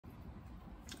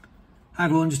Hi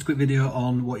everyone, just a quick video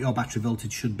on what your battery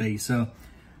voltage should be. So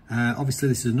obviously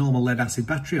this is a normal lead acid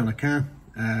battery on a car,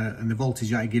 and the voltage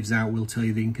that it gives out will tell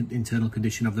you the internal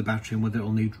condition of the battery and whether it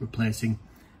will need replacing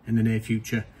in the near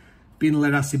future. Being a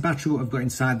lead acid battery, what I've got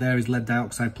inside there is lead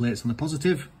dioxide plates on the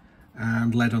positive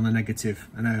and lead on the negative,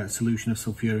 and a solution of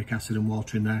sulfuric acid and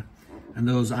water in there. And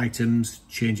those items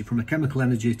change it from a chemical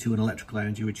energy to an electrical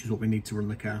energy, which is what we need to run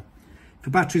the car. If a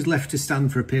battery is left to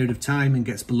stand for a period of time and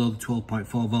gets below the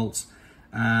 12.4 volts,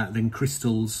 then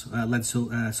crystals, lead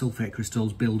sulfate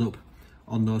crystals build up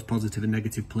on those positive and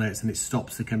negative plates, and it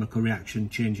stops the chemical reaction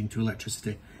changing to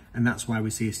electricity, and that's why we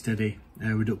see a steady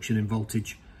reduction in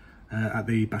voltage at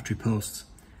the battery posts.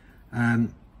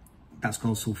 That's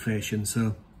called sulfation.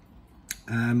 So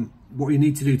what you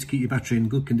need to do to keep your battery in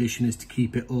good condition is to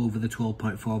keep it over the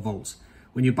 12.4 volts.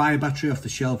 When you buy a battery off the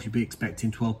shelf, you'll be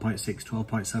expecting 12.6,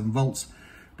 12.7 volts.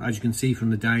 But as you can see from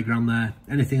the diagram there,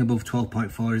 anything above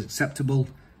 12.4 is acceptable,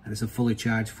 and it's a fully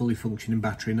charged, fully functioning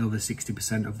battery, and over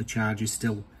 60% of the charge is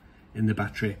still in the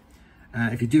battery.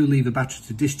 If you do leave a battery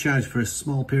to discharge for a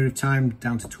small period of time,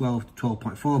 down to 12 to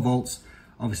 12.4 volts,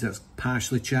 obviously that's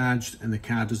partially charged, and the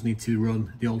car does need to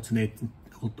run. The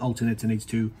alternator needs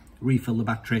to refill the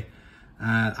battery.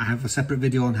 I have a separate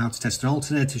video on how to test an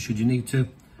alternator should you need to,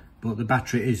 but the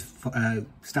battery is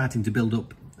starting to build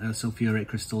up sulfuric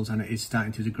crystals, and it is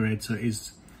starting to degrade, so it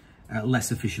is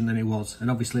less efficient than it was.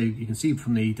 And obviously you can see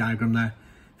from the diagram there,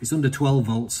 if it's under 12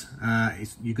 volts,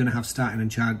 you're going to have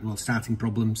starting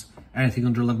problems. Anything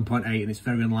under 11.8, and it's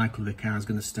very unlikely the car is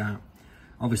going to start.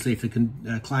 Obviously if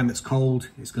the climate's cold,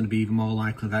 it's going to be even more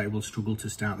likely that it will struggle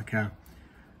to start the car.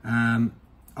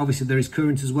 Obviously there is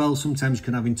current as well. Sometimes you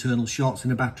can have internal shorts in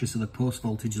the battery, so the post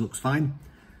voltage looks fine,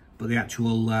 but the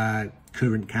actual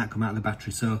current can't come out of the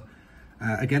battery. So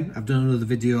again, I've done another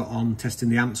video on testing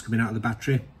the amps coming out of the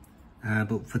battery,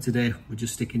 but for today we're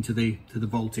just sticking to the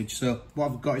voltage. So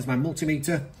what I've got is my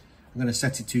multimeter. I'm going to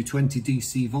set it to 20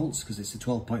 DC volts because it's a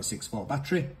 12.6 volt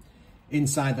battery.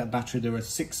 Inside that battery there are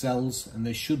 6 cells, and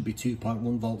they should be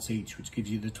 2.1 volts each, which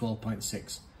gives you the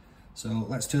 12.6. So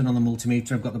let's turn on the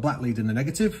multimeter. I've got the black lead in the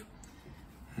negative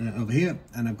over here,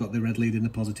 and I've got the red lead in the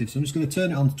positive. So I'm just going to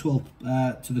turn it on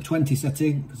to the 20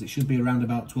 setting, because it should be around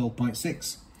about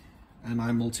 12.6, and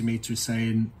my multimeter is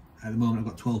saying at the moment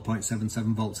I've got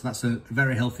 12.77 volts. So that's a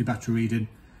very healthy battery reading,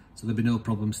 so there'll be no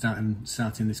problem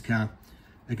starting this car.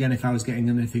 Again, if I was getting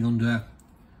anything under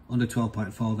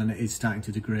 12.4, then it is starting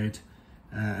to degrade,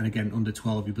 and again under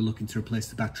 12 you'll be looking to replace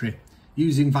the battery.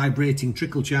 Using vibrating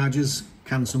trickle chargers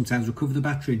can sometimes recover the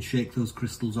battery and shake those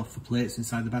crystals off the plates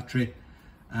inside the battery,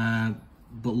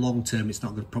 but long term it's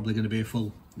not probably going to be a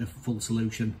full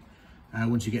solution.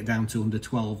 Once you get down to under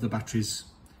 12, the batteries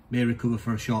may recover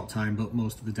for a short time, but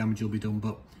most of the damage will be done.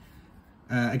 But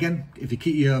again, if you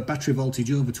keep your battery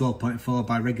voltage over 12.4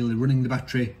 by regularly running the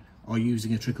battery or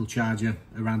using a trickle charger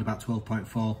around about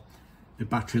 12.4, the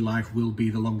battery life will be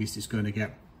the longest it's going to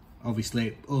get.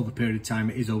 Obviously over a period of time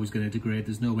it is always going to degrade,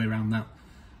 there's no way around that,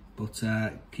 but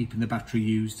keeping the battery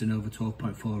used and over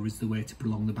 12.4 is the way to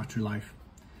prolong the battery life.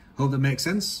 Hope that makes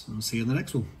sense, and I'll see you on the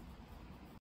next one.